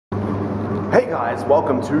Hey guys,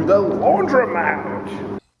 welcome to the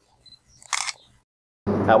laundromat!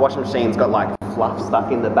 Our washing machine's got like fluff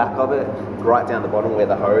stuck in the back of it, right down the bottom where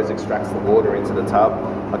the hose extracts the water into the tub.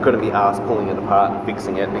 I couldn't be arsed pulling it apart and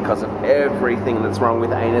fixing it because of everything that's wrong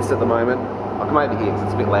with Anus at the moment. I'll come over here because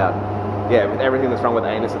it's a bit loud. Yeah, with everything that's wrong with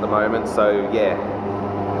Anus at the moment, so yeah.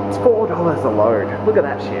 It's $4 a load. Look at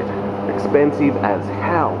that shit. Expensive as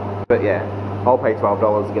hell. But yeah, I'll pay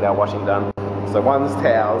 $12 to get our washing done. So one's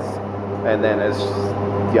towels, and then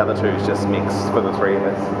the other two is just mixed for the three of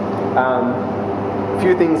us. A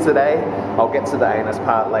few things today. I'll get to the Anus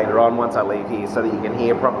part later on once I leave here so that you can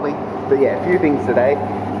hear properly. But yeah, a few things today.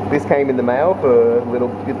 This came in the mail for little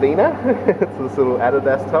Gudina. It's this little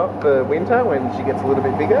Adidas top for winter when she gets a little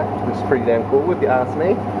bit bigger, which is pretty damn cool if you ask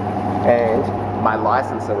me. And my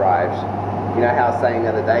license arrived. You know how I was saying the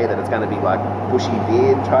other day that it's going to be like bushy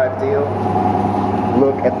beard type deal?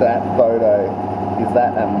 Look at that photo. Is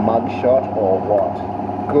that a mugshot or what?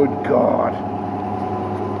 Good God.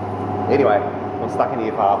 Anyway, I'm stuck in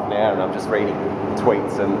here for half an hour and I'm just reading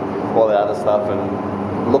tweets and all that other stuff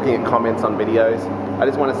and looking at comments on videos. I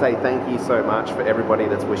just want to say thank you so much for everybody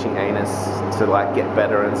that's wishing Anus to like get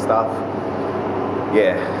better and stuff.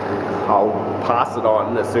 Yeah, I'll pass it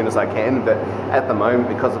on as soon as I can, but at the moment,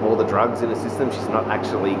 because of all the drugs in her system, she's not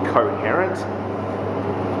actually coherent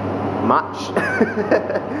much.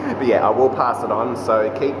 But yeah, I will pass it on, so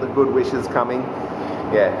keep the good wishes coming.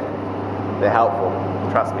 Yeah, they're helpful,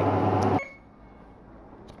 trust me.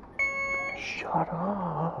 Shut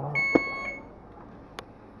up.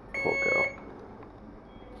 Poor girl.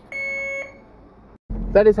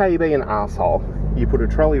 That is how you be an asshole. You put a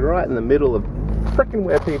trolley right in the middle of frickin'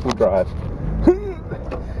 where people drive.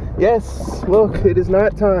 Yes, look, it is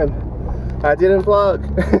night time. I didn't vlog.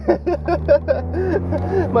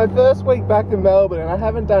 My first week back in Melbourne and I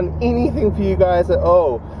haven't done anything for you guys at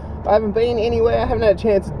all. I haven't been anywhere, I haven't had a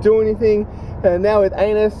chance to do anything, and now with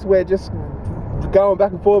Anus we're just going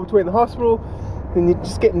back and forth between the hospital and you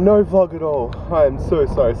just get no vlog at all. I am so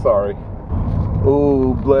sorry.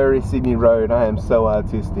 Ooh, blurry Sydney Road, I am so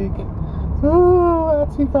artistic. Ooh,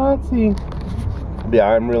 artsy fartsy. Yeah,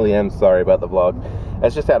 I really am sorry about the vlog.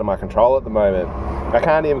 It's just out of my control at the moment. I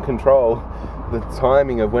can't even control the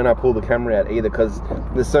timing of when I pull the camera out either because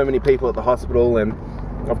there's so many people at the hospital, and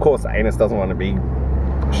of course Anus doesn't want to be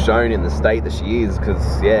shown in the state that she is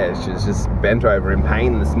because yeah, she's just bent over in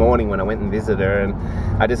pain this morning when I went and visited her, and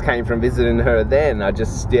I just came from visiting her then. I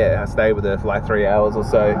stayed with her for like 3 hours or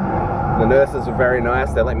so. The nurses were very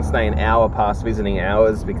nice. They let me stay an hour past visiting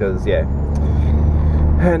hours because yeah.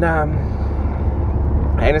 And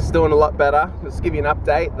Anus is doing a lot better. Just to give you an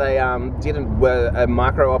update, they did a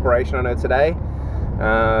micro operation on her today.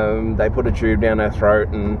 They put a tube down her throat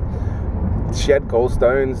and she had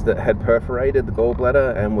gallstones that had perforated the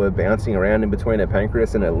gallbladder and were bouncing around in between her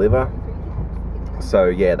pancreas and her liver. So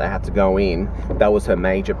yeah, they had to go in. That was her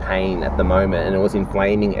major pain at the moment, and it was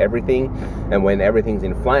inflaming everything. And when everything's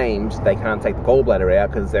inflamed, they can't take the gallbladder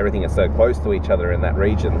out because everything is so close to each other in that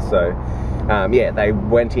region. So yeah, they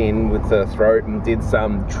went in with the throat and did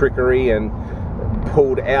some trickery and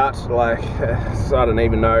pulled out like, I don't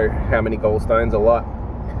even know how many gallstones, a lot.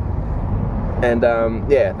 And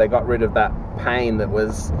yeah, they got rid of that pain that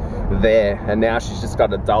was there, and now she's just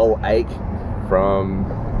got a dull ache from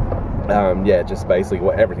yeah, just basically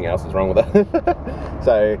everything else is wrong with her.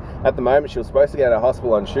 So at the moment she was supposed to go to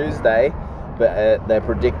hospital on Tuesday, but they're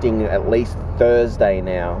predicting at least Thursday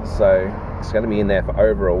now, so it's going to be in there for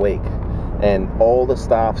over a week. And all the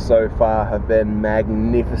staff so far have been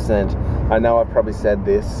magnificent. I know I've probably said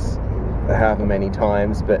this however many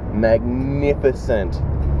times, but magnificent.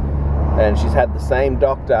 And she's had the same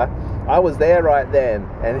doctor. I was there right then,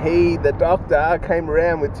 and the doctor came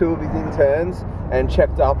around with 2 of his interns and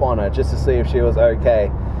checked up on her just to see if she was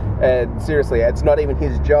okay. And seriously, it's not even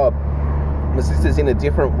his job. My sister's in a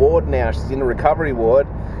different ward now. She's in a recovery ward,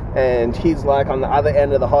 and he's like on the other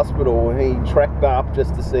end of the hospital. He trekked up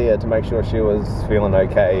just to see her to make sure she was feeling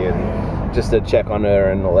okay and just to check on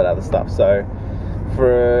her and all that other stuff. So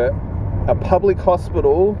for a public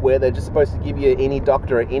hospital where they're just supposed to give you any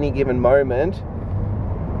doctor at any given moment,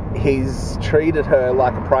 he's treated her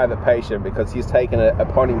like a private patient because he's taken it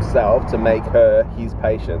upon himself to make her his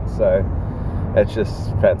patient. So it's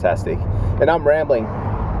just fantastic. And I'm rambling.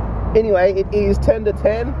 Anyway, it is 10 to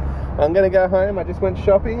 10. I'm going to go home. I just went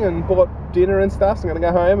shopping and bought dinner and stuff. So I'm going to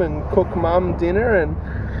go home and cook Mum dinner and...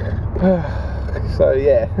 so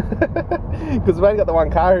yeah, because we've only got the one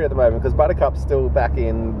car here at the moment because Buttercup's still back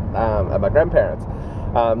in at my grandparents'.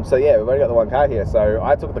 So yeah, we've only got the one car here, so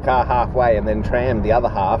I took the car halfway and then trammed the other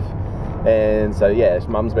half And so yeah,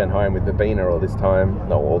 Mum's been home with the beaner all this time,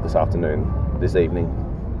 no, all this afternoon, this evening.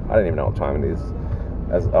 I don't even know what time it is.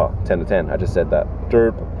 10 to 10, I just said that.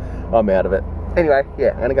 Derp. I'm out of it. Anyway,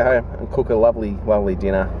 yeah, I'm gonna go home and cook a lovely, lovely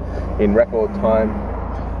dinner in record time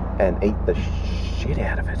and eat the shit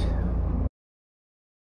out of it.